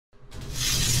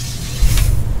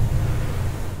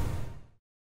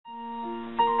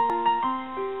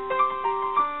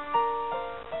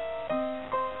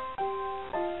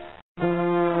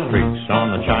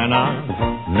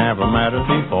China never mattered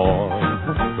before.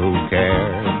 Who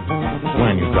cares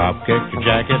when you drop-kicked your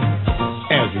jacket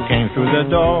as you came through the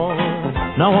door?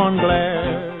 No one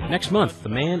glared. Next month, the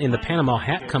man in the Panama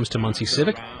hat comes to Muncie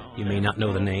Civic. You may not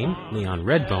know the name, Leon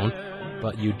Redbone,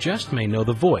 but you just may know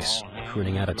the voice,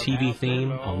 crooning out a TV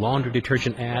theme, a laundry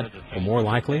detergent ad, or more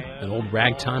likely, an old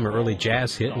ragtime or early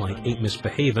jazz hit like Ain't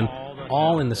Misbehavin',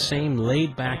 all in the same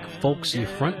laid-back, folksy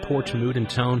front porch mood and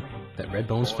tone that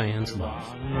Redbone's fans love.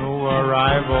 No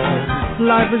arrival,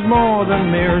 life is more than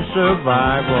mere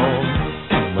survival.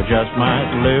 We just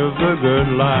might live the good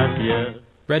life, yeah.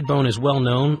 Redbone is well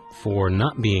known for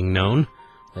not being known.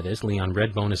 That is, Leon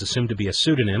Redbone is assumed to be a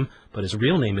pseudonym, but his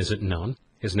real name isn't known.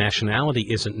 His nationality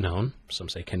isn't known, some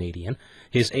say Canadian.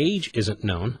 His age isn't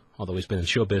known, although he's been in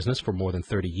show business for more than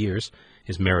 30 years.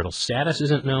 His marital status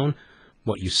isn't known.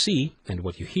 What you see and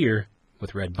what you hear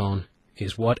with Redbone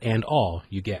is what and all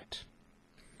you get.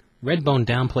 Redbone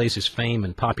downplays his fame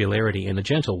and popularity in a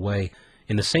gentle way,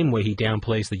 in the same way he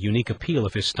downplays the unique appeal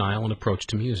of his style and approach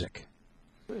to music.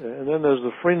 And then there's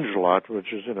the fringe lot,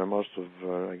 which is, most of,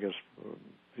 I guess,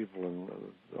 people in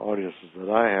the audiences that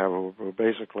I have who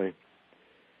basically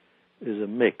is a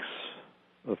mix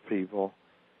of people.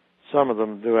 Some of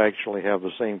them do actually have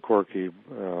the same quirky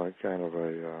kind of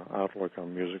a outlook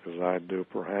on music as I do,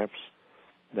 perhaps.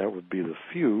 That would be the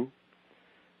few.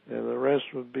 And the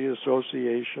rest would be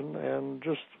association and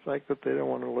just the fact that they don't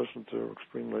want to listen to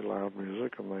extremely loud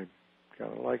music and they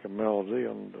kind of like a melody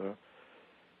and,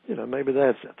 maybe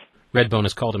that's it. Redbone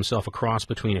has called himself a cross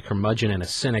between a curmudgeon and a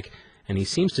cynic, and he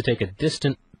seems to take a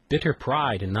distant, bitter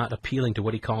pride in not appealing to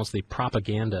what he calls the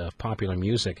propaganda of popular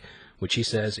music, which he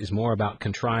says is more about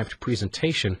contrived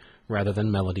presentation rather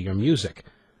than melody or music.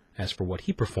 As for what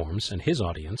he performs and his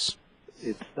audience,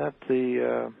 it's not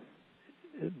I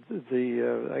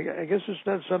guess it's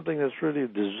not something that's really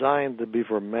designed to be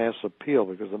for mass appeal,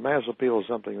 because the mass appeal is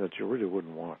something that you really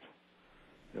wouldn't want.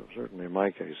 Certainly in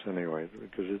my case anyway,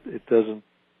 because it doesn't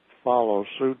follow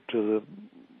suit to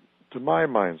my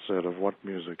mindset of what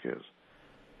music is.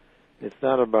 It's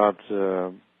not about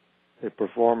a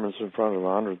performance in front of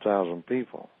 100,000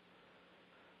 people.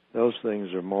 Those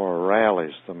things are more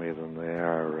rallies to me than they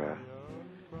are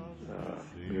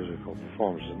musical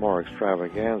performances, more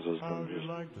extravaganzas than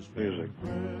just music.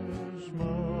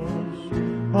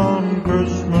 On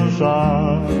Christmas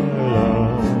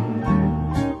Island,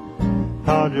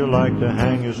 how'd you like to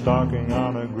hang your stocking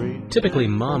on a green? Typically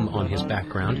mum on his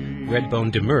background,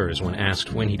 Redbone demurs when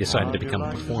asked when he decided to become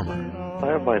a performer. I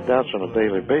have my doubts on a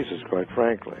daily basis, quite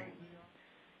frankly.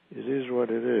 It is what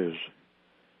it is.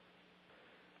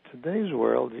 Today's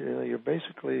world, you're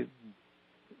basically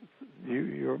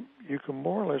you can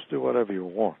more or less do whatever you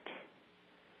want,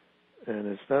 and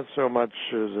it's not so much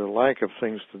the lack of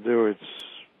things to do; it's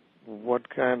what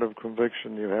kind of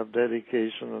conviction you have,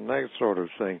 dedication, and that sort of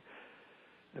thing.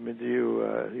 I mean,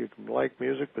 you can like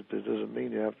music, but that doesn't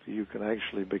mean you can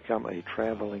actually become a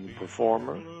traveling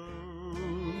performer.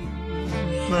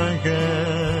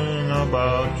 Thinking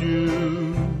about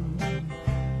you,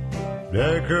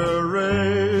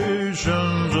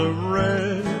 decorations of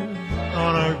red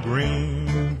on a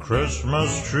green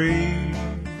Christmas tree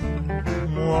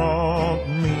won't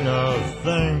mean a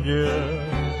thing, dear.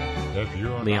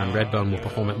 Leon Redbone will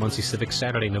perform at Muncie Civic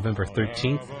Saturday, November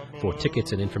 13th. For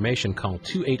tickets and information, call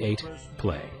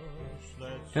 288-PLAY.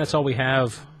 And that's all we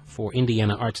have for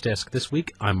Indiana Arts Desk this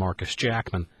week. I'm Marcus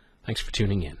Jackman. Thanks for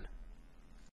tuning in.